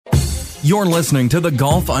You're listening to the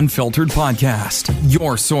Golf Unfiltered podcast,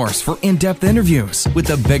 your source for in-depth interviews with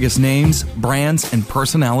the biggest names, brands, and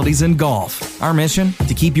personalities in golf. Our mission?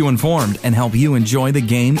 To keep you informed and help you enjoy the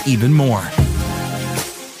game even more.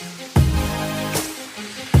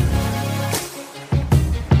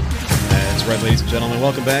 That's right, ladies and gentlemen.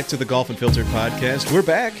 Welcome back to the Golf Unfiltered podcast. We're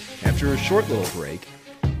back after a short little break.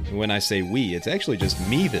 And when I say we, it's actually just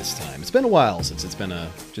me this time. It's been a while since it's been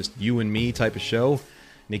a just you and me type of show.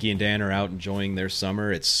 Nikki and Dan are out enjoying their summer.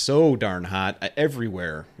 It's so darn hot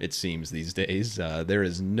everywhere, it seems, these days. There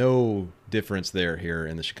is no difference here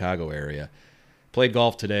in the Chicago area. Played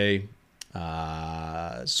golf today.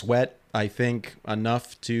 Sweat, I think,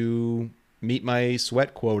 enough to meet my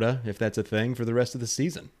sweat quota, if that's a thing, for the rest of the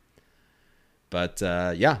season. But,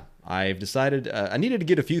 yeah, I've decided I needed to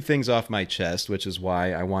get a few things off my chest, which is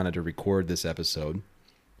why I wanted to record this episode.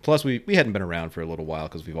 Plus, we hadn't been around for a little while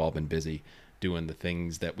because we've all been busy doing the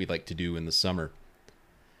things that we like to do in the summer.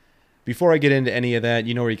 Before I get into any of that,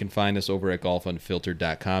 you know where you can find us over at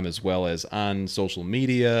golfunfiltered.com as well as on social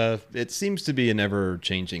media. It seems to be an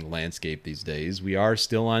ever-changing landscape these days. We are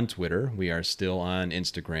still on Twitter. We are still on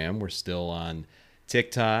Instagram. We're still on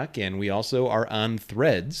TikTok. And we also are on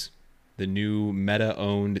Threads, the new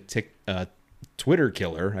Meta-owned Twitter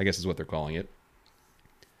killer, I guess is what they're calling it,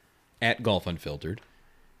 at Golf Unfiltered.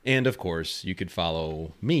 And, of course, you could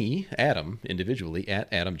follow me, Adam, individually,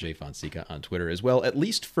 at Adam J. Fonseca on Twitter as well, at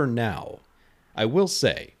least for now. I will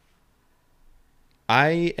say,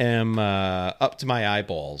 I am up to my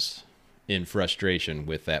eyeballs in frustration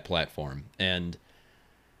with that platform. And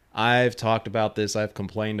I've talked about this. I've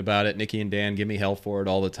complained about it. Nikki and Dan give me hell for it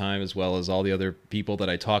all the time, as well as all the other people that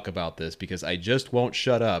I talk about this, because I just won't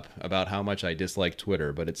shut up about how much I dislike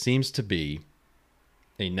Twitter. But it seems to be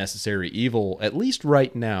a necessary evil, at least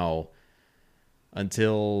right now,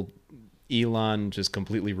 until Elon just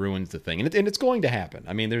completely ruins the thing. And it's going to happen.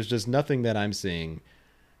 I mean, there's just nothing that I'm seeing.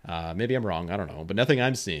 Maybe I'm wrong. I don't know. But nothing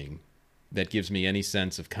I'm seeing that gives me any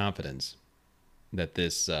sense of confidence that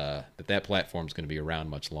that platform's going to be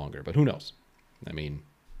around much longer. But who knows? I mean,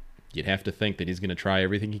 you'd have to think that he's going to try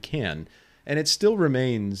everything he can. And it still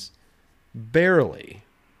remains barely.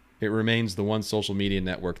 It remains the one social media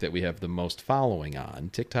network that we have the most following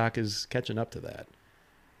on. TikTok is catching up to that.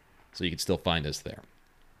 So you can still find us there.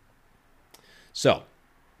 So,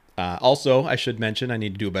 also, I should mention, I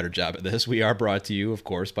need to do a better job at this. We are brought to you, of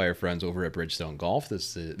course, by our friends over at Bridgestone Golf.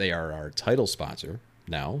 They are our title sponsor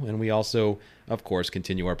now. And we also, of course,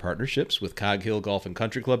 continue our partnerships with Cog Hill Golf and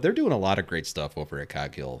Country Club. They're doing a lot of great stuff over at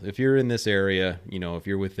Cog Hill. If you're in this area, if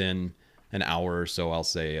you're within an hour or so, I'll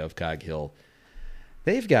say, of Cog Hill,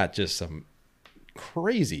 they've got just some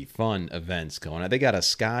crazy fun events going on. They got a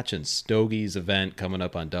Scotch and Stogies event coming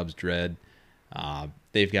up on Dub's Dread.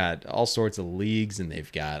 They've got all sorts of leagues, and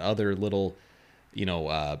they've got other little,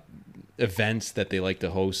 events that they like to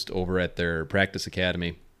host over at their practice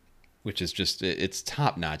academy, which is just, it's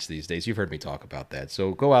top-notch these days. You've heard me talk about that.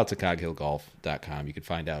 So go out to coghillgolf.com. You can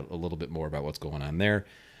find out a little bit more about what's going on there.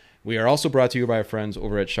 We are also brought to you by our friends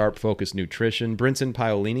over at Sharp Focus Nutrition. Brinson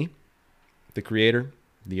Paolini, the creator,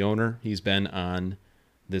 the owner, he's been on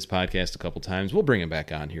this podcast a couple times. We'll bring him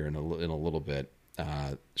back on here in a little bit.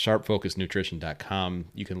 SharpFocusNutrition.com.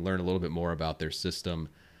 You can learn a little bit more about their system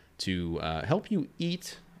to help you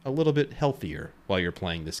eat a little bit healthier while you're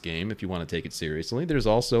playing this game if you want to take it seriously. There's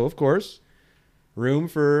also, of course, room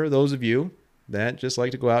for those of you that just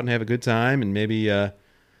like to go out and have a good time and maybe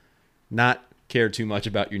not care too much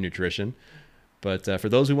about your nutrition. But for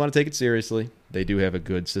those who want to take it seriously, they do have a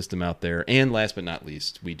good system out there. And last but not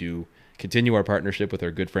least, we do continue our partnership with our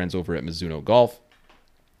good friends over at Mizuno Golf.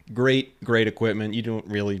 Great equipment. You don't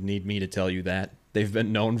really need me to tell you that. They've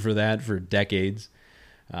been known for that for decades.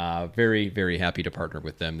 Very, very happy to partner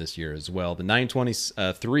with them this year as well. The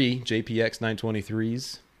 923 JPX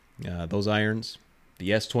 923s, those irons, the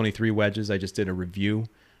S23 wedges, I just did a review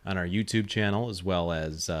on our YouTube channel as well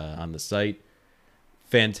as on the site.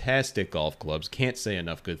 Fantastic golf clubs. Can't say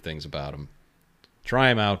enough good things about them. Try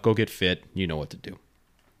them out. Go get fit. You know what to do.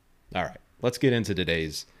 All right. Let's get into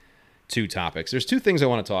today's two topics. There's two things I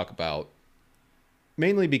want to talk about,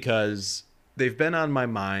 mainly because they've been on my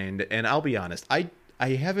mind, and I'll be honest, I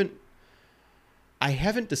haven't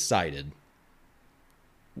decided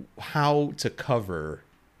how to cover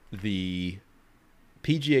the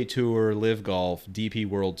PGA Tour, Live Golf, DP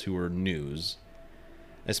World Tour news,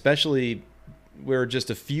 especially we're just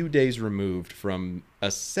a few days removed from a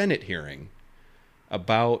Senate hearing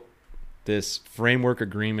about this framework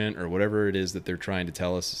agreement or whatever it is that they're trying to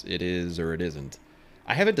tell us it is or it isn't.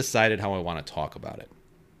 I haven't decided how I want to talk about it.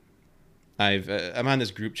 I'm on this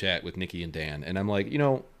group chat with Nikki and Dan, and I'm like,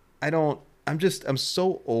 I'm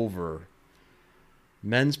so over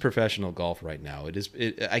men's professional golf right now.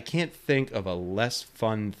 I can't think of a less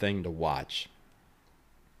fun thing to watch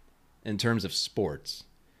in terms of sports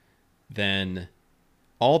than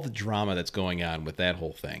all the drama that's going on with that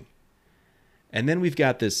whole thing. And then we've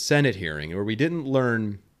got this Senate hearing where we didn't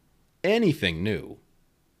learn anything new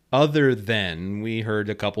other than we heard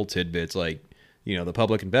a couple tidbits like, the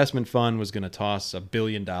Public Investment Fund was going to toss $1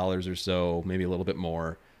 billion or so, maybe a little bit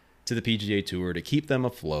more, to the PGA Tour to keep them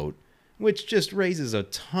afloat, which just raises a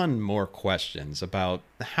ton more questions about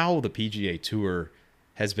how the PGA Tour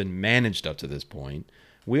has been managed up to this point.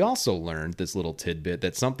 We also learned this little tidbit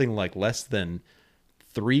that something like less than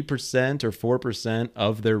 3% or 4%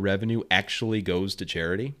 of their revenue actually goes to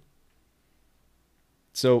charity.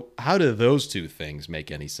 So how do those two things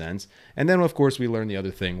make any sense? And then, of course, we learned the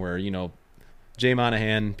other thing where, Jay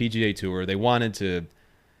Monahan, PGA Tour, they wanted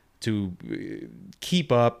to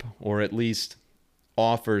keep up or at least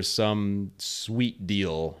offer some sweet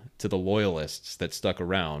deal to the loyalists that stuck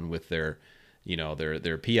around with their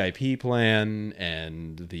PIP plan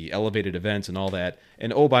and the elevated events and all that.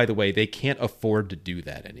 And oh, by the way, they can't afford to do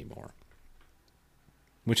that anymore,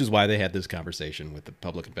 which is why they had this conversation with the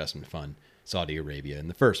Public Investment Fund, Saudi Arabia, in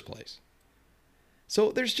the first place.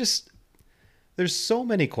 So there's so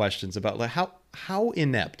many questions about like how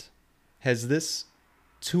inept has this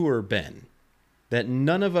tour been that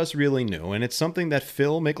none of us really knew. And it's something that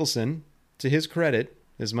Phil Mickelson, to his credit,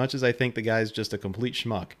 as much as I think the guy's just a complete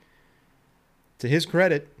schmuck, to his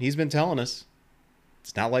credit, he's been telling us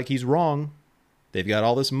it's not like he's wrong. They've got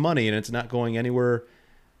all this money and it's not going anywhere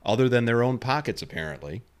other than their own pockets,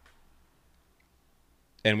 apparently.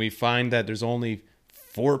 And we find that there's only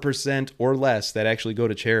 4% or less that actually go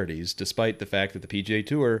to charities, despite the fact that the PGA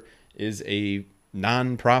Tour is a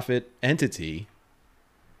non-profit entity.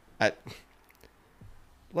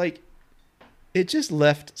 It just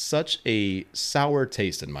left such a sour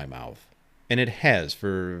taste in my mouth. And it has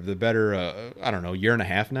for the better, year and a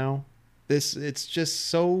half now. It's just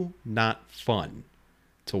so not fun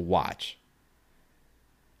to watch.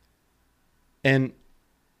 And,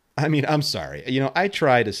 I'm sorry. I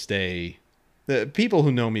try to stay... The people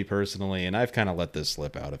who know me personally, and I've kind of let this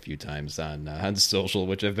slip out a few times on social,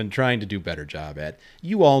 which I've been trying to do a better job at.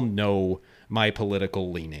 You all know my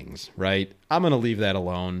political leanings, right? I'm going to leave that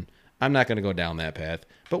alone. I'm not going to go down that path.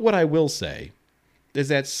 But what I will say is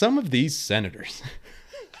that some of these senators,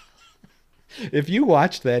 if you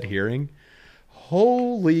watched that hearing,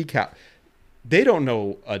 holy cow, they don't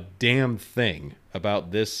know a damn thing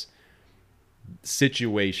about this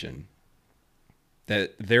situation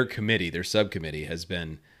that their subcommittee has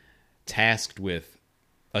been tasked with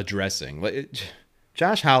addressing.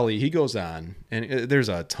 Josh Hawley, he goes on, and there's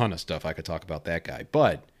a ton of stuff I could talk about that guy,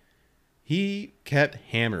 but he kept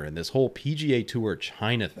hammering this whole PGA Tour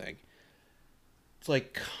China thing. It's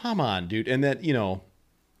like, come on, dude. And then,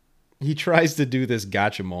 he tries to do this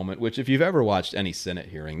gotcha moment, which if you've ever watched any Senate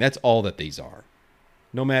hearing, that's all that these are.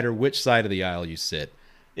 No matter which side of the aisle you sit,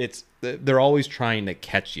 they're always trying to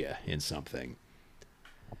catch you in something.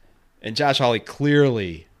 And Josh Hawley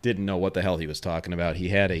clearly didn't know what the hell he was talking about. He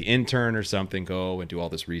had an intern or something go and do all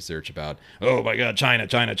this research about, oh my God,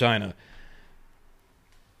 China.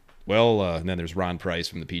 Well, and then there's Ron Price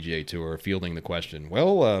from the PGA Tour fielding the question.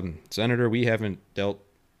 Well, Senator, we haven't dealt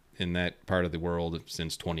in that part of the world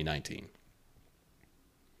since 2019.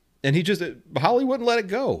 And Hawley wouldn't let it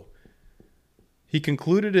go. He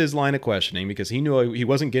concluded his line of questioning because he knew he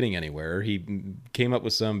wasn't getting anywhere. He came up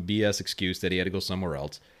with some BS excuse that he had to go somewhere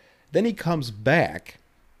else. Then he comes back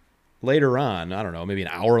later on, I don't know, maybe an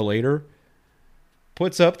hour later,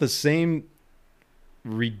 puts up the same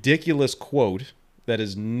ridiculous quote that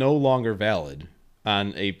is no longer valid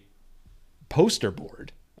on a poster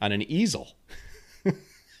board, on an easel.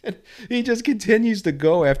 He just continues to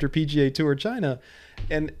go after PGA Tour China.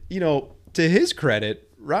 And, to his credit,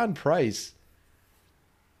 Ron Price,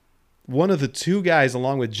 one of the two guys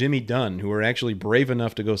along with Jimmy Dunn who were actually brave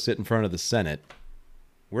enough to go sit in front of the Senate.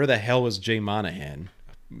 Where the hell was Jay Monahan?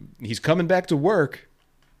 He's coming back to work,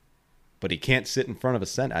 but he can't sit in front of a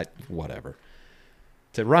Senate. Whatever.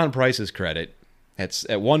 To Ron Price's credit,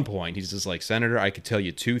 at one point, he's just like, Senator, I could tell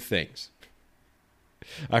you two things.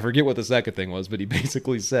 I forget what the second thing was, but he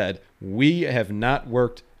basically said, we have not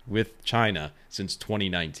worked with China since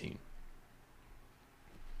 2019.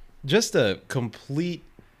 Just a complete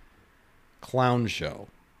clown show.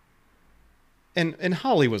 And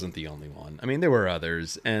Holly wasn't the only one. There were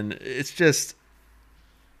others, and it's just,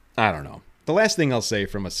 I don't know. The last thing I'll say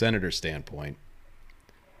from a senator standpoint,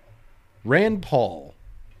 Rand Paul,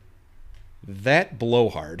 that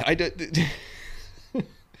blowhard,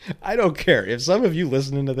 I don't care. If some of you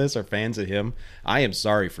listening to this are fans of him, I am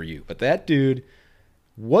sorry for you. But that dude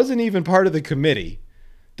wasn't even part of the committee,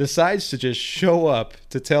 decides to just show up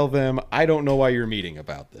to tell them, I don't know why you're meeting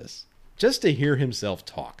about this. Just to hear himself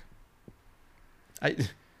talk.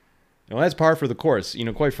 That's par for the course.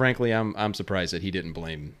 Quite frankly, I'm surprised that he didn't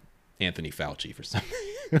blame Anthony Fauci for something.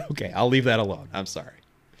 Okay, I'll leave that alone. I'm sorry.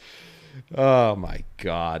 Oh my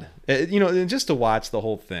God. And just to watch the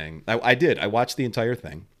whole thing. I did. I watched the entire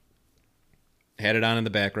thing. Had it on in the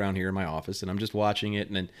background here in my office, and I'm just watching it.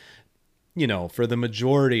 And then, for the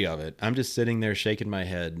majority of it, I'm just sitting there shaking my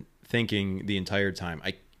head, thinking the entire time,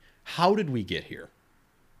 how did we get here?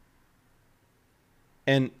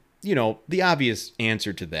 And, the obvious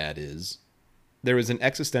answer to that is there was an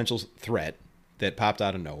existential threat that popped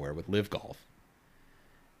out of nowhere with Live Golf.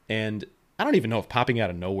 And I don't even know if popping out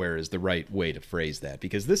of nowhere is the right way to phrase that,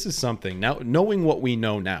 because this is something, now knowing what we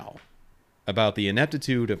know now about the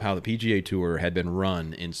ineptitude of how the PGA Tour had been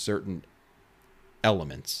run in certain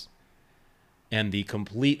elements and the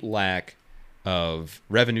complete lack of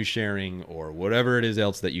revenue sharing or whatever it is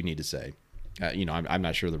else that you need to say. I'm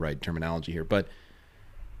not sure the right terminology here, but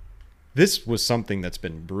this was something that's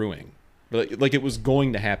been brewing. Like it was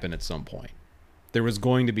going to happen at some point. There was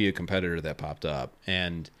going to be a competitor that popped up,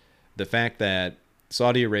 and the fact that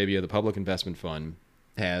Saudi Arabia, the public investment fund,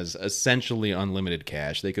 has essentially unlimited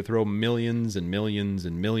cash. They could throw millions and millions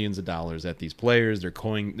and millions of dollars at these players. They're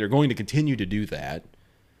going to continue to do that,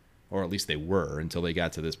 or at least they were until they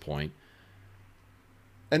got to this point.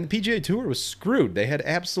 And the PGA Tour was screwed. They had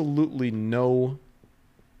absolutely no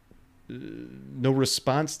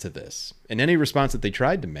response to this. And any response that they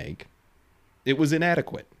tried to make, it was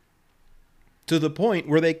inadequate. To the point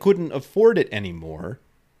where they couldn't afford it anymore,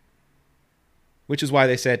 which is why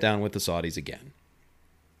they sat down with the Saudis again.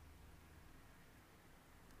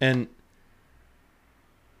 And,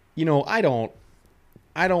 I don't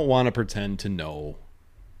want to pretend to know.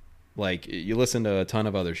 Like, you listen to a ton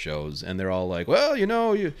of other shows, and they're all like, well,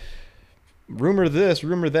 you rumor this,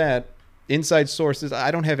 rumor that, inside sources. I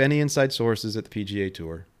don't have any inside sources at the PGA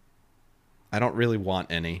Tour. I don't really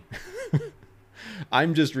want any.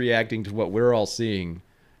 I'm just reacting to what we're all seeing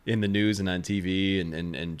in the news and on TV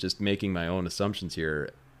and just making my own assumptions here.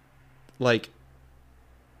 Like,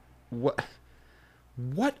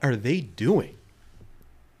 what are they doing?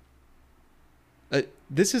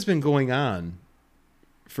 This has been going on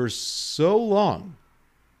for so long,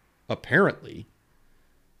 apparently,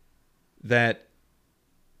 that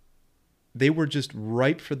they were just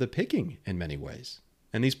ripe for the picking in many ways.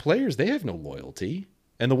 And these players, they have no loyalty.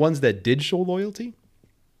 And the ones that did show loyalty,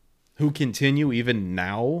 who continue even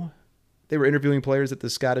now, they were interviewing players at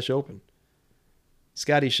the Scottish Open.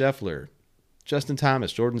 Scotty Scheffler, Justin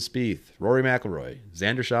Thomas, Jordan Spieth, Rory McIlroy,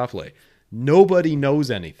 Xander Schauffele. Nobody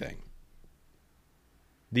knows anything.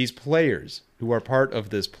 These players who are part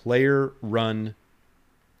of this player-run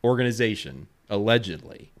organization,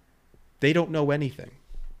 allegedly, they don't know anything.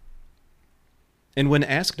 And when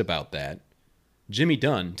asked about that, Jimmy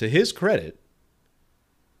Dunn, to his credit,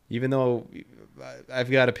 even though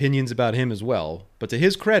I've got opinions about him as well, but to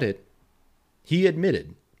his credit, he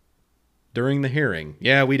admitted during the hearing,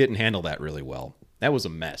 yeah, we didn't handle that really well. That was a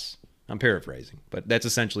mess. I'm paraphrasing, but that's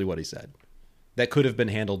essentially what he said. That could have been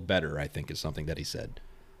handled better, I think, is something that he said.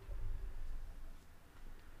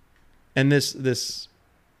 And this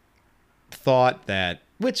thought that,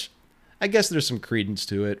 which I guess there's some credence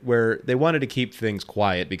to it, where they wanted to keep things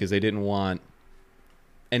quiet because they didn't want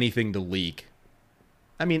anything to leak.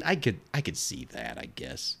 I mean, I could see that, I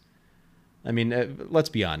guess. I mean, let's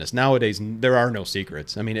be honest. Nowadays, there are no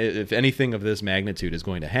secrets. I mean, if anything of this magnitude is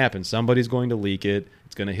going to happen, somebody's going to leak it.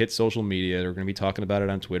 It's going to hit social media. They're going to be talking about it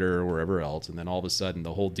on Twitter or wherever else. And then all of a sudden,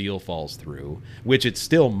 the whole deal falls through, which it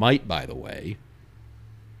still might, by the way.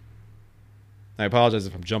 I apologize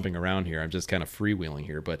if I'm jumping around here. I'm just kind of freewheeling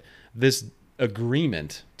here. But this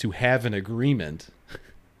agreement, to have an agreement,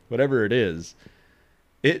 whatever it is,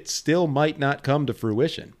 it still might not come to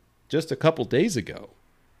fruition. Just a couple days ago,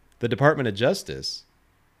 the Department of Justice,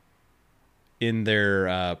 in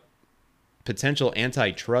their potential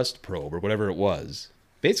antitrust probe or whatever it was,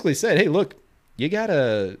 basically said, hey, look, you got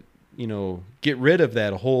to, get rid of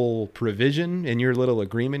that whole provision in your little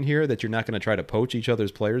agreement here that you're not going to try to poach each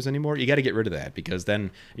other's players anymore. You got to get rid of that because then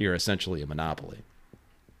you're essentially a monopoly.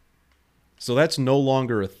 So that's no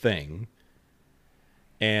longer a thing.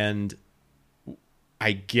 And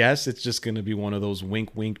I guess it's just going to be one of those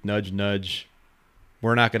wink, wink, nudge, nudge,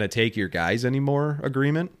 we're not going to take your guys anymore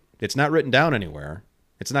agreement. It's not written down anywhere.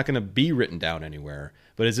 It's not going to be written down anywhere.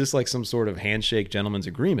 But is this like some sort of handshake gentleman's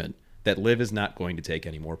agreement that Liv is not going to take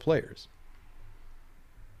any more players?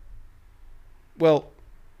 Well,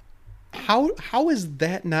 how is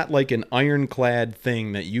that not like an ironclad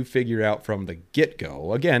thing that you figured out from the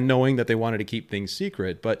get-go? Again, knowing that they wanted to keep things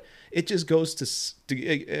secret, but it just goes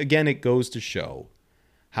it goes to show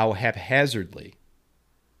how haphazardly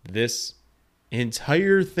this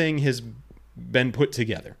entire thing has been put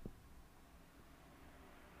together.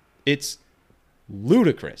 It's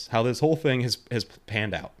ludicrous how this whole thing has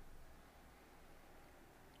panned out.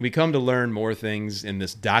 We come to learn more things in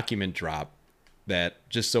this document drop that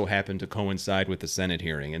just so happened to coincide with the Senate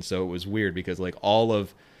hearing. And so it was weird because like all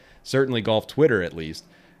of, certainly golf Twitter at least,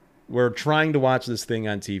 we're trying to watch this thing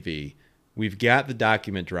on TV. We've got the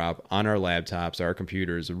document drop on our laptops, our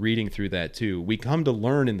computers, reading through that too. We come to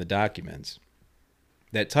learn in the documents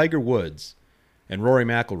that Tiger Woods and Rory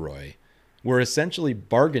McIlroy were essentially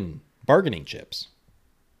bargaining chips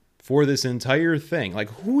for this entire thing. Like,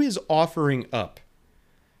 who is offering up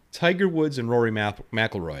Tiger Woods and Rory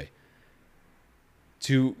McIlroy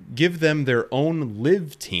to give them their own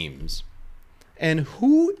live teams? And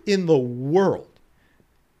who in the world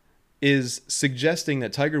is suggesting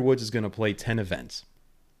that Tiger Woods is going to play 10 events?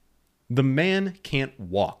 The man can't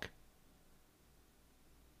walk.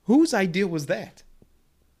 Whose idea was that?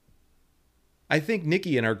 I think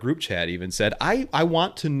Nikki in our group chat even said, I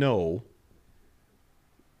want to know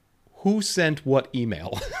who sent what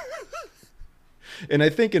email. And I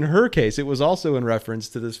think in her case, it was also in reference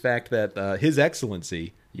to this fact that His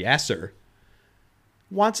Excellency, Yasser,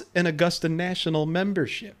 wants an Augusta National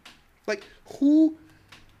membership. Like, who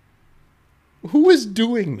is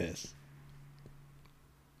doing this?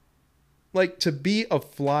 Like, to be a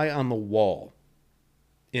fly on the wall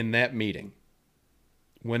in that meeting,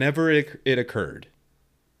 whenever it occurred,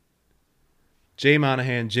 Jay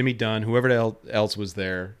Monahan, Jimmy Dunn, whoever else was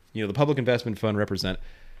there, the Public Investment Fund representative,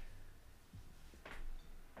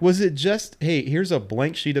 was it just, hey, here's a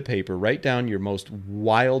blank sheet of paper, write down your most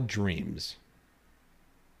wild dreams,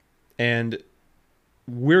 and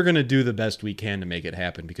we're going to do the best we can to make it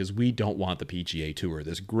happen because we don't want the PGA Tour,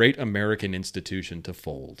 this great American institution, to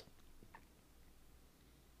fold.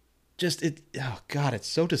 Oh God, it's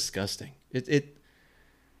so disgusting.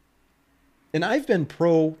 And I've been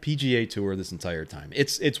pro PGA Tour this entire time.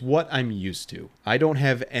 It's what I'm used to. I don't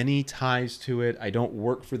have any ties to it. I don't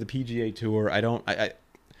work for the PGA Tour. I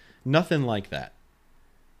nothing like that.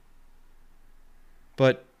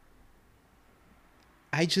 But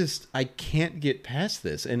I can't get past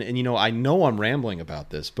this. And I know I'm rambling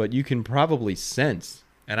about this, but you can probably sense,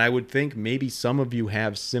 and I would think maybe some of you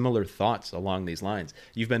have similar thoughts along these lines.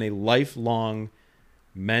 You've been a lifelong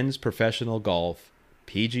men's professional golf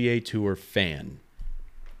PGA Tour fan.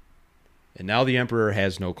 And now the Emperor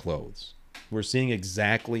has no clothes. We're seeing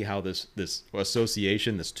exactly how this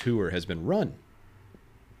association, this tour has been run.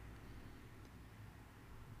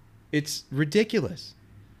 It's ridiculous.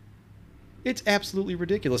 It's absolutely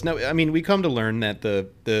ridiculous. Now, I mean, we come to learn that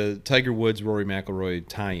the Tiger Woods, Rory McIlroy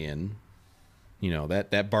tie-in,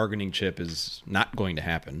 that bargaining chip is not going to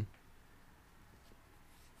happen.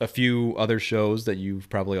 A few other shows that you've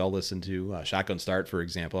probably all listened to, Shotgun Start, for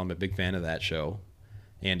example. I'm a big fan of that show.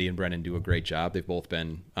 Andy and Brennan do a great job. They've both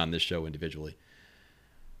been on this show individually.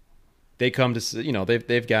 They come to,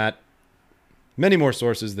 they've got many more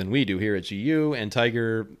sources than we do here at GU, and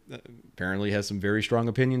Tiger apparently has some very strong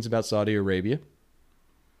opinions about Saudi Arabia.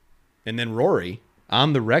 And then Rory,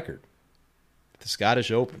 on the record, the Scottish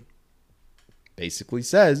Open, basically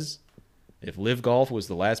says if Live Golf was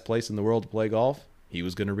the last place in the world to play golf, he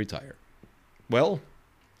was going to retire. Well,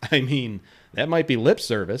 I mean, that might be lip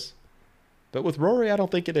service, but with Rory, I don't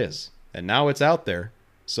think it is. And now it's out there.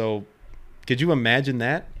 So could you imagine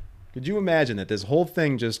that? Could you imagine that this whole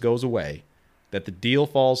thing just goes away, that the deal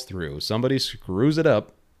falls through, somebody screws it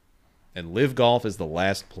up, and Live Golf is the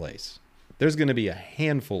last place? There's going to be a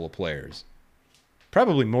handful of players,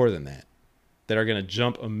 probably more than that are going to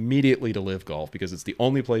jump immediately to Live Golf because it's the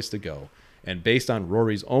only place to go. And based on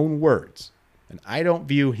Rory's own words, and I don't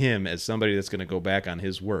view him as somebody that's going to go back on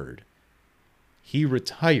his word, he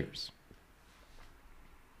retires.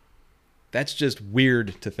 That's just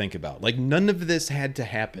weird to think about. Like, none of this had to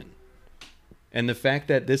happen. And the fact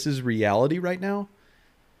that this is reality right now,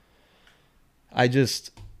 it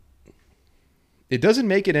doesn't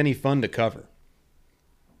make it any fun to cover.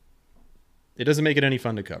 It doesn't make it any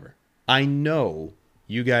fun to cover. I know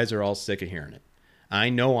you guys are all sick of hearing it. I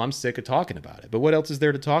know I'm sick of talking about it. But what else is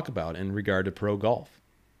there to talk about in regard to pro golf?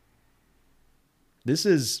 This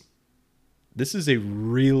is a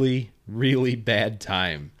really, really bad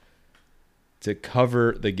time to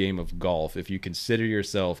cover the game of golf if you consider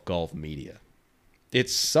yourself golf media. It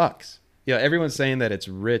sucks. Yeah, everyone's saying that it's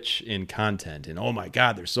rich in content and oh my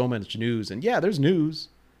God, there's so much news. And yeah, there's news.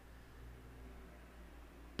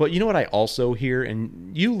 But you know what I also hear,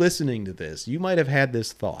 and you listening to this, you might have had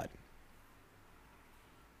this thought.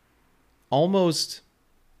 Almost,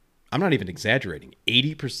 I'm not even exaggerating,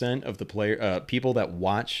 80% of the people that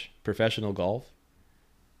watch professional golf,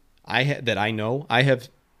 that I know, I have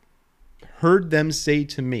heard them say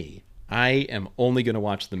to me, I am only going to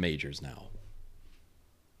watch the majors now.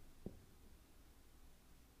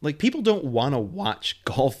 Like, people don't want to watch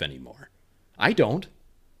golf anymore. I don't.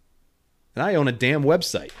 And I own a damn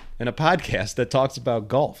website and a podcast that talks about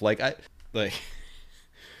golf. It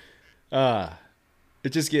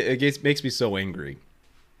makes me so angry.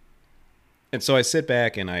 And so I sit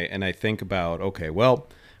back and I think about, okay, well,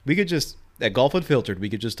 we could just, at Golf Unfiltered, we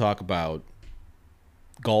could just talk about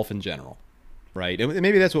golf in general, right? And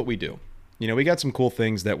maybe that's what we do. You know, we got some cool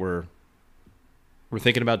things that we're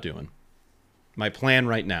thinking about doing. My plan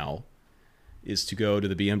right now is to go to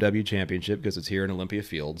the BMW Championship because it's here in Olympia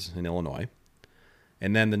Fields in Illinois.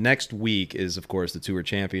 And then the next week is, of course, the Tour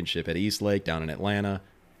Championship at East Lake down in Atlanta.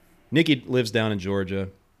 Nikki lives down in Georgia.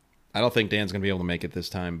 I don't think Dan's going to be able to make it this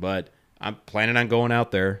time, but I'm planning on going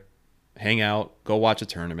out there, hang out, go watch a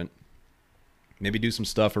tournament, maybe do some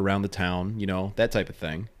stuff around the town, you know, that type of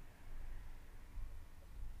thing.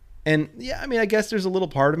 And yeah, I mean, I guess there's a little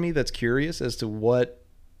part of me that's curious as to what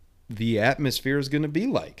the atmosphere is going to be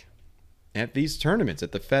like at these tournaments,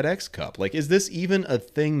 at the FedEx Cup. Like, is this even a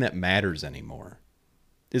thing that matters anymore?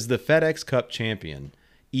 Is the FedEx Cup champion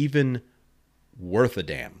even worth a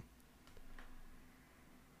damn?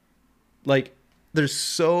 Like, there's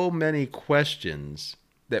so many questions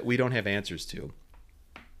that we don't have answers to.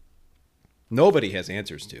 Nobody has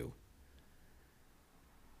answers to.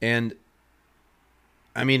 And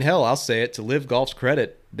I mean, hell, I'll say it, to Live Golf's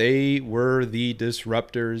credit, they were the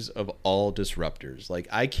disruptors of all disruptors. Like,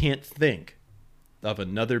 I can't think of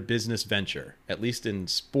another business venture, at least in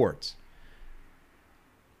sports.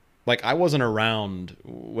 Like, I wasn't around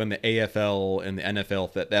when the AFL and the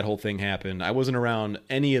NFL, that whole thing happened. I wasn't around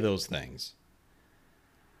any of those things.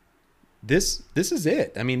 This is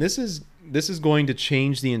it. I mean, this is going to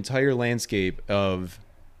change the entire landscape of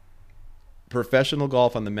professional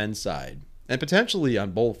golf on the men's side. And potentially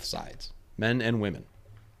on both sides, men and women.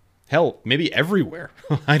 Hell, maybe everywhere.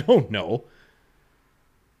 I don't know.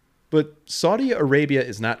 But Saudi Arabia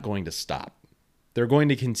is not going to stop. They're going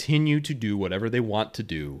to continue to do whatever they want to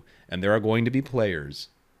do, and there are going to be players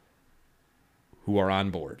who are on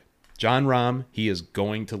board. Jon Rahm, he is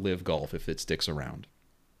going to Live Golf if it sticks around.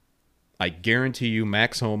 I guarantee you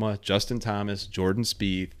Max Homa, Justin Thomas, Jordan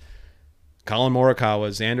Spieth, Colin Morikawa,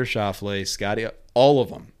 Xander Schauffele, Scotty, all of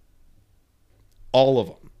them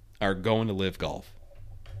are going to Live Golf.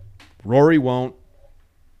 Rory won't.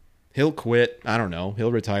 He'll quit. I don't know.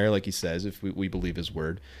 He'll retire like he says if we believe his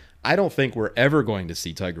word. I don't think we're ever going to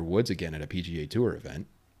see Tiger Woods again at a PGA Tour event.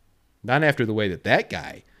 Not after the way that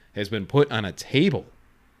guy has been put on a table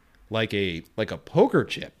like a poker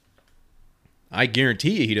chip. I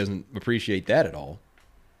guarantee you he doesn't appreciate that at all.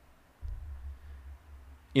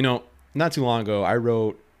 You know, not too long ago, I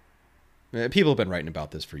wrote, people have been writing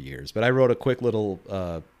about this for years, but I wrote a quick little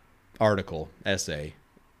essay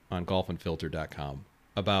on golfunfiltered.com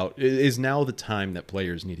about, is now the time that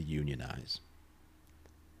players need to unionize?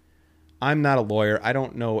 I'm not a lawyer. I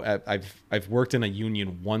don't know. I've worked in a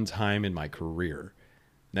union one time in my career.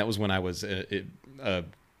 That was when I was a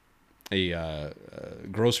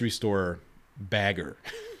grocery store bagger.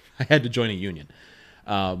 I had to join a union.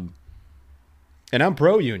 And I'm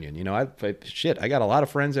pro-union. You know, I got a lot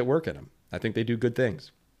of friends that work in them. I think they do good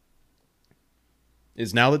things.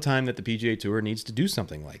 Is now the time that the PGA Tour needs to do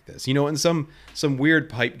something like this. You know, and some weird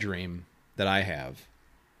pipe dream that I have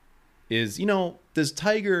is, you know, does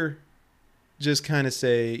Tiger just kind of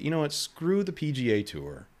say, you know what, screw the PGA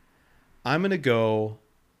Tour. I'm going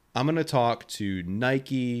to talk to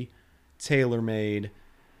Nike, TaylorMade,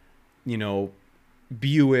 you know,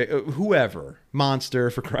 Buick, whoever,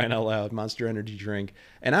 Monster, for crying out loud, Monster Energy drink,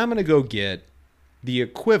 and I'm going to go get the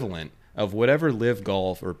equivalent of whatever Live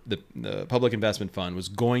Golf or the Public Investment Fund was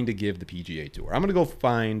going to give the PGA Tour. I'm going to go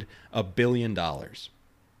find $1 billion,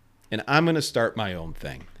 and I'm going to start my own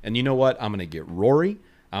thing. And you know what? I'm going to get Rory.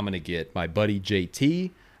 I'm going to get my buddy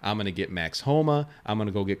JT. I'm going to get Max Homa. I'm going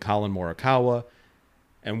to go get Colin Morikawa.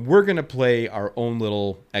 And we're going to play our own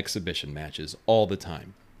little exhibition matches all the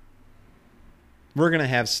time. We're going to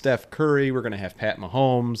have Steph Curry. We're going to have Pat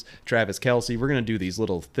Mahomes, Travis Kelce. We're going to do these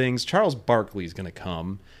little things. Charles Barkley's going to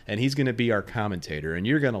come, and he's going to be our commentator, and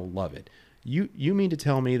you're going to love it. You mean to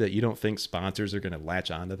tell me that you don't think sponsors are going to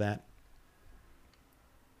latch onto that?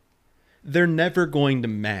 they're never going to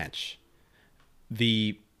match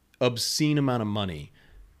the obscene amount of money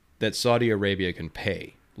that Saudi Arabia can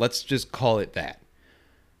pay. Let's just call it that.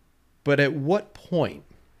 But at what point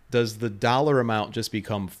does the dollar amount just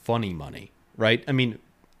become funny money, right? I mean,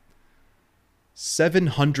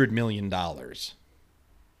 $700 million,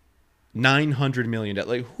 $900 million.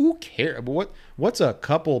 Like, who cares? What's a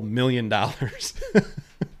couple $1,000,000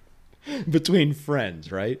 between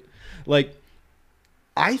friends, right? Like,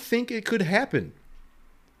 I think it could happen.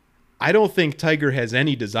 I don't think Tiger has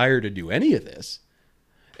any desire to do any of this,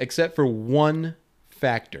 except for one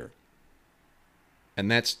factor, and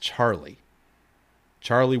that's Charlie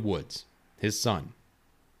Woods, his son.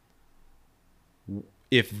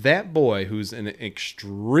 If that boy, who's an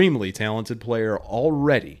extremely talented player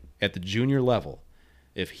already at the junior level,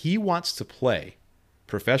 if he wants to play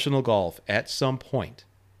professional golf at some point,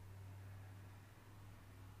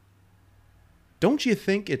 don't you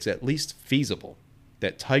think it's at least feasible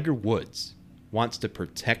that Tiger Woods wants to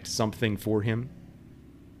protect something for him?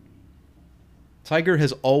 Tiger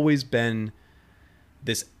has always been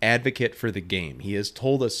this advocate for the game. He has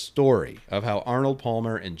told a story of how Arnold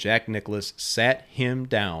Palmer and Jack Nicklaus sat him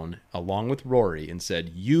down along with Rory and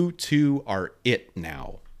said, "You two are it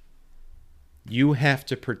now. You have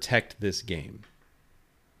to protect this game."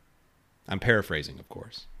 I'm paraphrasing, of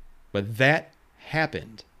course, but that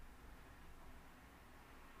happened.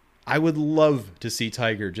 I would love to see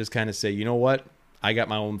Tiger just kind of say, you know what? I got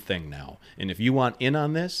my own thing now. And if you want in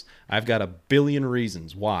on this, I've got a billion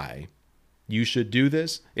reasons why you should do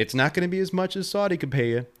this. It's not going to be as much as Saudi could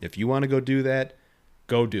pay you. If you want to go do that,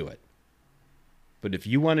 go do it. But if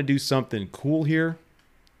you want to do something cool here,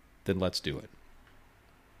 then let's do it.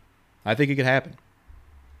 I think it could happen.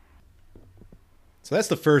 So that's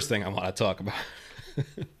the first thing I want to talk about.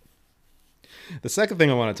 The second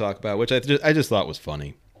thing I want to talk about, which I just thought was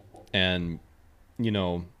funny, and, you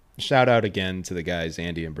know, shout out again to the guys,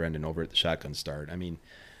 Andy and Brendan, over at the Shotgun Start. I mean,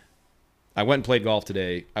 I went and played golf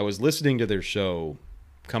today. I was listening to their show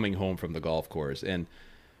coming home from the golf course. And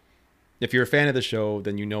if you're a fan of the show,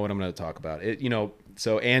 then you know what I'm going to talk about.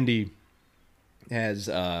 So Andy has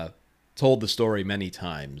told the story many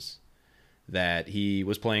times that he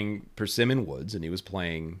was playing Persimmon Woods, and he was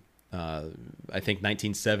playing, I think,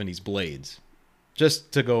 1970s blades,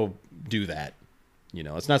 just to go do that. You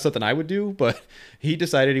know, it's not something I would do, but he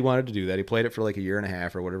decided he wanted to do that. He played it for like a year and a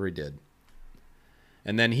half or whatever he did.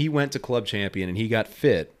 And then he went to Club Champion and he got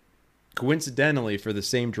fit, coincidentally, for the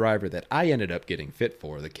same driver that I ended up getting fit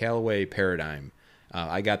for, the Callaway Paradigm.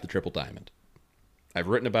 I got the Triple Diamond. I've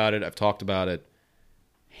written about it. I've talked about it.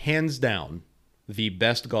 Hands down, the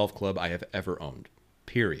best golf club I have ever owned.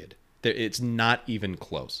 Period. It's not even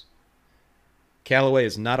close. Callaway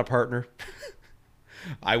is not a partner.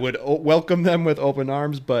 I would welcome them with open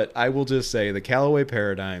arms, but I will just say the Callaway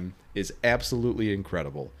Paradigm is absolutely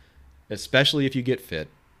incredible, especially if you get fit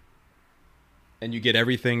and you get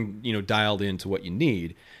everything, you know, dialed into what you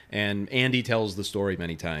need. And Andy tells the story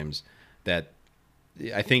many times that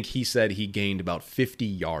I think he said he gained about 50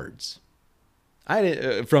 yards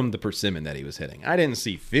from the persimmon that he was hitting. I didn't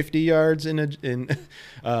see 50 yards in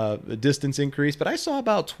a distance increase, but I saw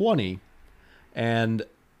about 20, and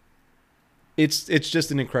it's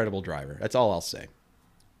just an incredible driver. That's all I'll say.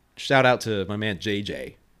 Shout out to my man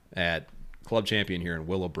JJ at Club Champion here in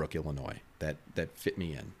Willowbrook, Illinois, that fit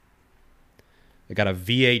me in. I got a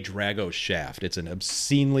VA Drago shaft. It's an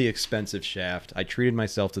obscenely expensive shaft. I treated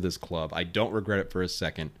myself to this club. I don't regret it for a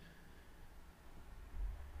second.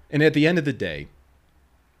 And at the end of the day,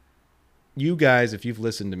 you guys, if you've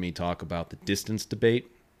listened to me talk about the distance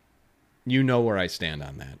debate, you know where I stand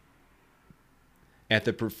on that. At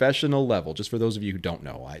the professional level, just for those of you who don't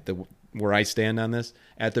know where I stand on this,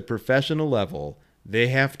 at the professional level, they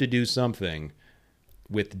have to do something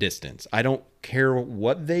with distance. I don't care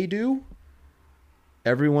what they do.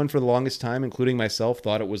 Everyone for the longest time, including myself,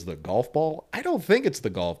 thought it was the golf ball. I don't think it's the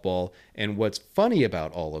golf ball. And what's funny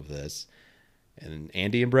about all of this, and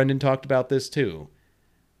Andy and Brendan talked about this too,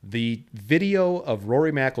 the video of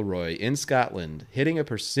Rory McIlroy in Scotland hitting a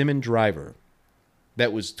persimmon driver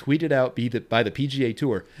that was tweeted out by the PGA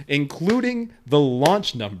Tour, including the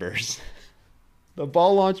launch numbers. The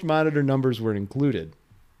ball launch monitor numbers were included.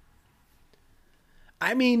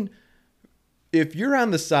 I mean, if you're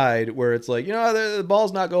on the side where it's like, you know, the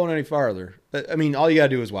ball's not going any farther, I mean, all you got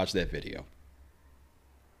to do is watch that video.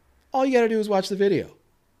 All you got to do is watch the video.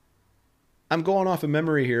 I'm going off of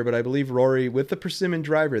memory here, but I believe Rory, with the persimmon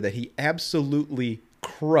driver that he absolutely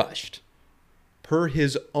crushed, per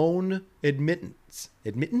his own admittance.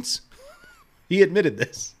 He admitted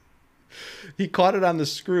this. He caught it on the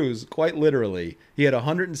screws, quite literally. He had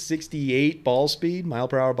 168 mile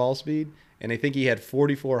per hour ball speed, and I think he had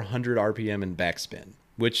 4,400 RPM in backspin,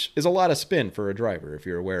 which is a lot of spin for a driver if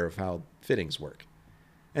you're aware of how fittings work.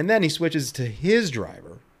 And then he switches to his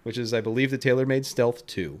driver, which is, I believe, the TaylorMade Stealth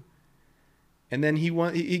 2. And then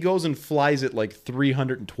he goes and flies it like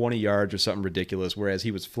 320 yards or something ridiculous, whereas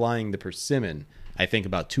he was flying the Persimmon, I think,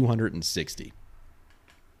 about 260.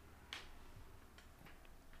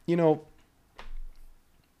 You know,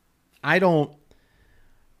 I'm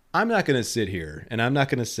not going to sit here and I'm not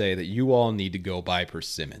going to say that you all need to go buy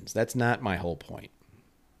persimmons. That's not my whole point.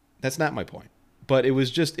 That's not my point. But it was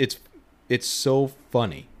just, it's so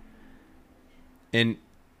funny and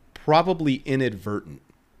probably inadvertent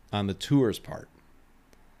on the tour's part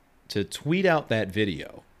to tweet out that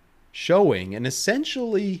video showing and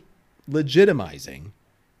essentially legitimizing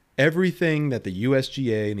everything that the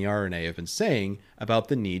USGA and the R&A have been saying about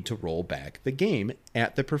the need to roll back the game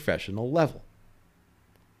at the professional level.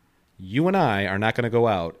 You and I are not going to go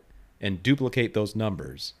out and duplicate those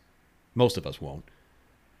numbers. Most of us won't.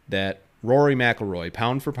 That Rory McIlroy,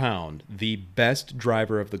 pound for pound, the best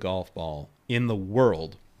driver of the golf ball in the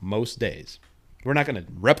world most days. We're not going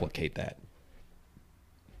to replicate that.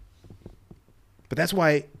 But that's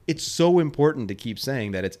why it's so important to keep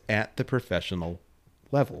saying that it's at the professional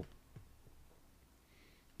level.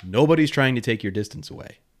 Nobody's trying to take your distance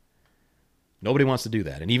away. Nobody wants to do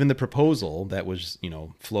that. And even the proposal that was,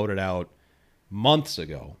 floated out months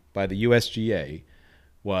ago by the USGA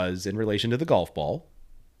was in relation to the golf ball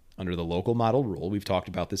under the local model rule. We've talked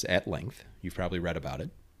about this at length. You've probably read about it.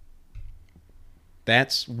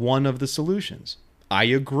 That's one of the solutions. I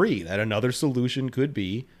agree that another solution could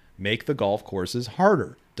be make the golf courses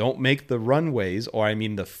harder. Don't make the runways,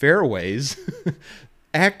 the fairways,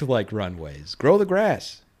 act like runways. Grow the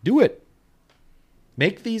grass. Do it.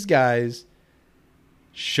 Make these guys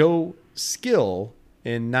show skill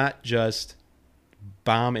and not just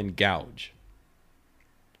bomb and gouge.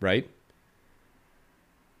 Right?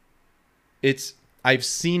 I've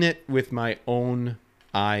seen it with my own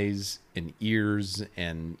eyes and ears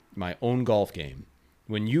and my own golf game.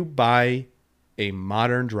 When you buy a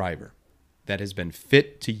modern driver that has been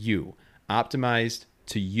fit to you, optimized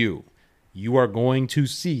to you, you are going to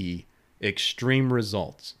see extreme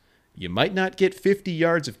results. You might not get 50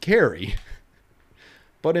 yards of carry,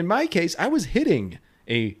 but in my case, I was hitting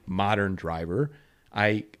a modern driver.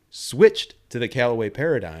 I switched to the Callaway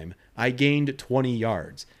paradigm. I gained 20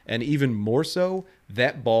 yards. And even more so,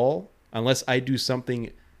 that ball, unless I do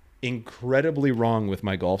something incredibly wrong with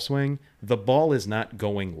my golf swing, the ball is not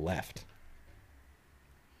going left.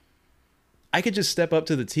 I could just step up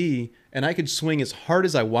to the tee and I could swing as hard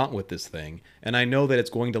as I want with this thing, and I know that it's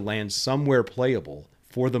going to land somewhere playable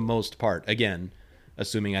for the most part. Again,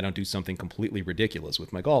 assuming I don't do something completely ridiculous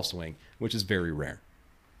with my golf swing, which is very rare.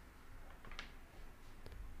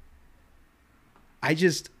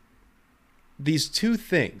 These two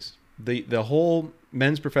things, the whole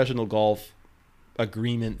men's professional golf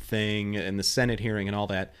agreement thing and the Senate hearing and all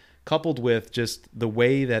that, coupled with just the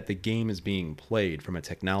way that the game is being played from a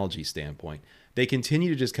technology standpoint, they continue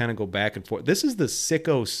to just kind of go back and forth. This is the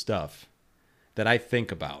sicko stuff that I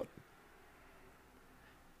think about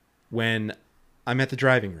when I'm at the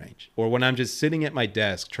driving range or when I'm just sitting at my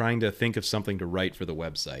desk trying to think of something to write for the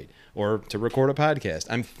website or to record a podcast.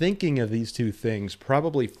 I'm thinking of these two things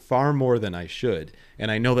probably far more than I should,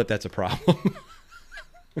 and I know that that's a problem.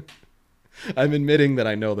 I'm admitting that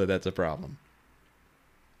I know that that's a problem.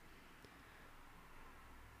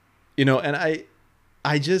 And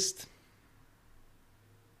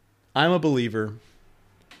I'm a believer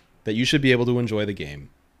that you should be able to enjoy the game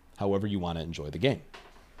however you want to enjoy the game.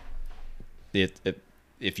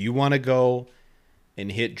 If you want to go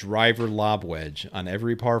and hit driver lob wedge on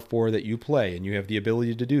every par 4 that you play and you have the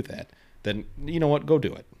ability to do that, then you know what? Go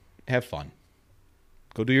do it. Have fun.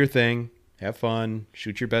 Go do your thing. Have fun.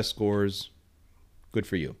 Shoot your best scores. Good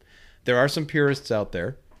for you. There are some purists out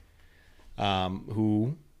there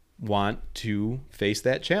who want to face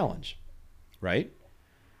that challenge, right?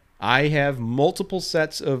 I have multiple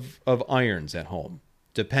sets of irons at home.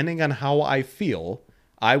 Depending on how I feel,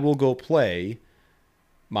 I will go play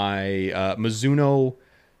my Mizuno,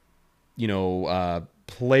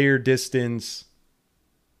 player distance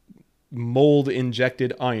mold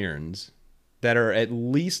injected irons that are at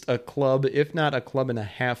least a club, if not a club and a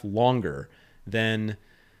half longer than,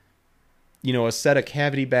 a set of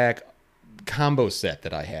cavity back combo set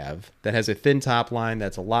that I have that has a thin top line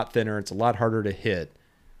that's a lot thinner. It's a lot harder to hit.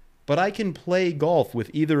 But I can play golf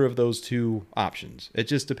with either of those two options. It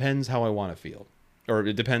just depends how I want to feel. Or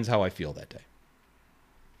it depends how I feel that day.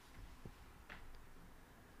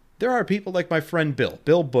 There are people like my friend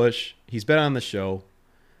Bill Bush. He's been on the show.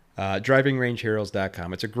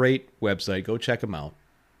 DrivingRangeHeroes.com. It's a great website. Go check him out.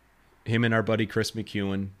 Him and our buddy Chris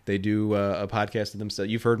McEwen. They do a podcast of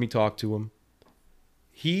themselves. You've heard me talk to him.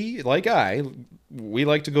 He, like we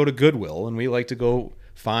like to go to Goodwill and we like to go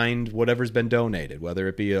find whatever's been donated, whether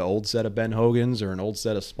it be an old set of Ben Hogan's or an old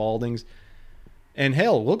set of Spaldings. And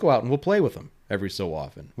hell, we'll go out and we'll play with them every so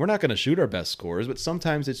often. We're not going to shoot our best scores, but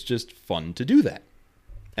sometimes it's just fun to do that.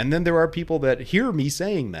 And then there are people that hear me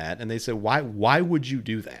saying that and they say, why would you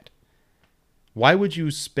do that? Why would you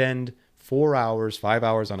spend 4 hours, 5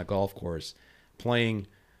 hours on a golf course playing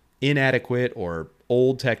inadequate or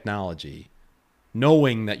old technology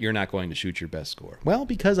knowing that you're not going to shoot your best score? Well,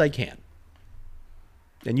 because I can.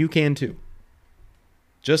 And you can too.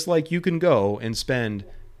 Just like you can go and spend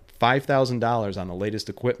 $5,000 on the latest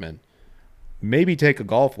equipment, maybe take a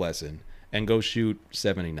golf lesson and go shoot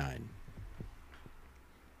 79.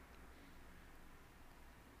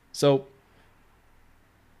 So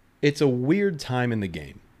it's a weird time in the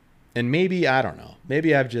game. And maybe, I don't know,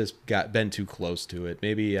 maybe I've just been too close to it.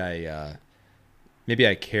 Maybe I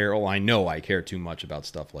care. Oh, I know I care too much about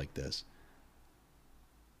stuff like this.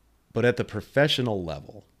 But at the professional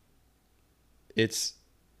level,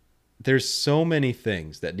 there's so many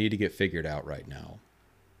things that need to get figured out right now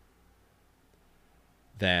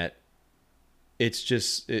that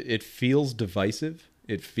it feels divisive.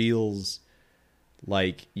 It feels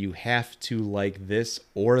like you have to like this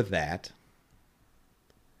or that.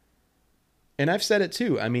 And I've said it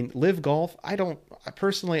too. I mean, live golf,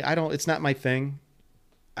 it's not my thing.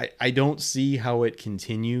 I don't see how it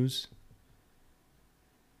continues.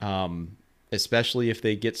 Especially if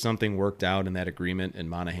they get something worked out in that agreement and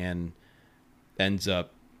Monahan ends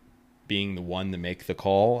up being the one to make the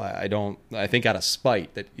call. I think out of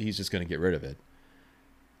spite that he's just going to get rid of it.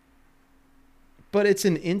 But it's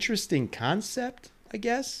an interesting concept, I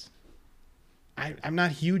guess. I'm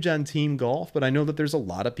not huge on team golf, but I know that there's a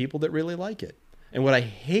lot of people that really like it. And what I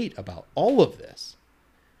hate about all of this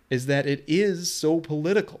is that it is so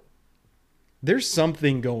political. There's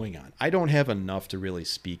something going on. I don't have enough to really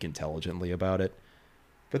speak intelligently about it,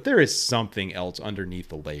 but there is something else underneath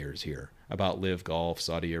the layers here about live golf,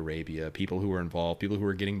 Saudi Arabia, people who are involved, people who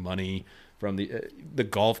are getting money from the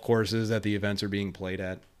golf courses that the events are being played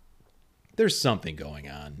at. There's something going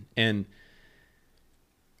on. And,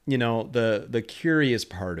 you know, the curious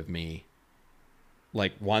part of me,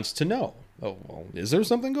 like, wants to know, oh, well, is there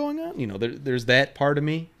something going on? You know, there's that part of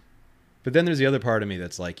me. But then there's the other part of me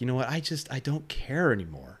that's like, you know what? I don't care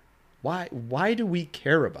anymore. Why do we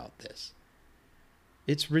care about this?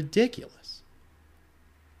 It's ridiculous.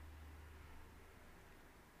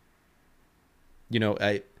 You know,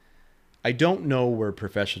 I don't know where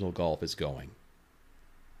professional golf is going.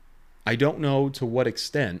 I don't know to what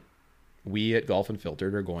extent we at Golf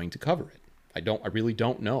Unfiltered are going to cover it. I really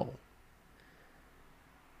don't know.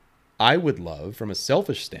 I would love, from a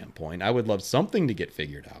selfish standpoint, I would love something to get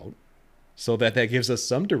figured out so that gives us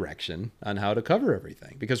some direction on how to cover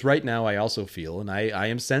everything. Because right now I also feel, and I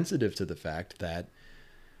am sensitive to the fact that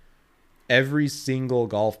every single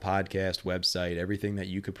golf podcast, website, everything that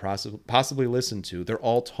you could possibly listen to, they're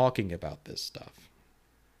all talking about this stuff.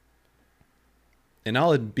 And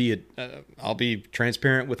I'll be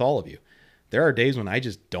transparent with all of you. There are days when I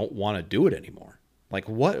just don't want to do it anymore. Like,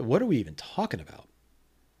 what are we even talking about?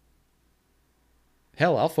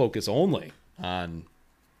 Hell, I'll focus only on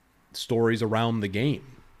stories around the game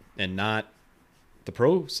and not the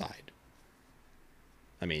pro side.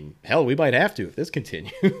 I mean, hell, we might have to if this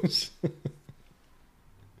continues.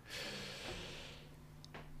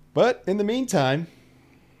 But in the meantime,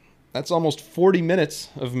 that's almost 40 minutes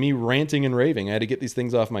of me ranting and raving. I had to get these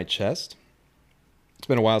things off my chest. It's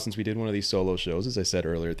been a while since we did one of these solo shows, as I said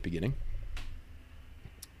earlier at the beginning.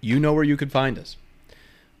 You know where you could find us.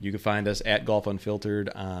 You can find us at Golf Unfiltered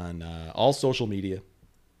on all social media.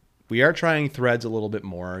 We are trying Threads a little bit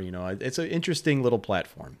more. You know, it's an interesting little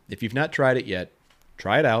platform. If you've not tried it yet,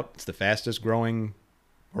 try it out. It's the fastest growing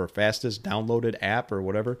or fastest downloaded app or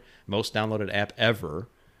whatever, most downloaded app ever.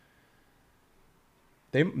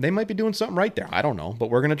 They might be doing something right there. I don't know, but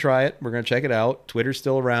we're going to try it. We're going to check it out. Twitter's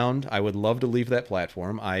still around. I would love to leave that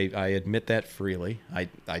platform. I admit that freely. I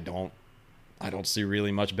don't see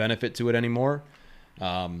really much benefit to it anymore.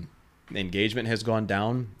 Engagement has gone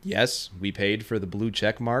down. Yes, we paid for the blue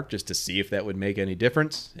check mark just to see if that would make any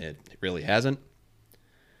difference. It really hasn't.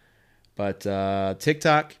 But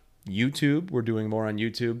TikTok, YouTube, we're doing more on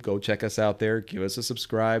YouTube. Go check us out there. Give us a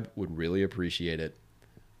subscribe. Would really appreciate it.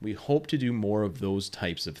 We hope to do more of those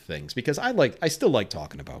types of things because I still like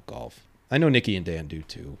talking about golf. I know Nikki and Dan do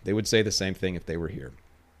too. They would say the same thing if they were here.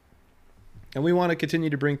 and we want to continue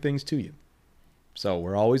to bring things to you. So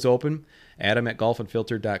we're always open.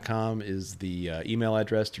 Adam@golfunfiltered.com is the email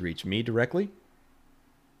address to reach me directly.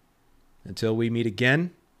 Until we meet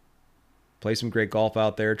again, play some great golf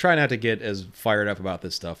out there. Try not to get as fired up about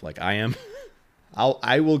this stuff like I am.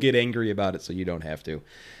 I will get angry about it so you don't have to.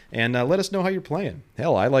 And let us know how you're playing.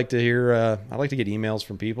 Hell, I like to hear. I like to get emails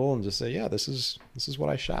from people and just say, yeah, this is what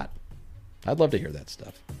I shot. I'd love to hear that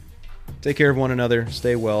stuff. Take care of one another.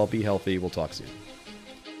 Stay well. Be healthy. We'll talk soon.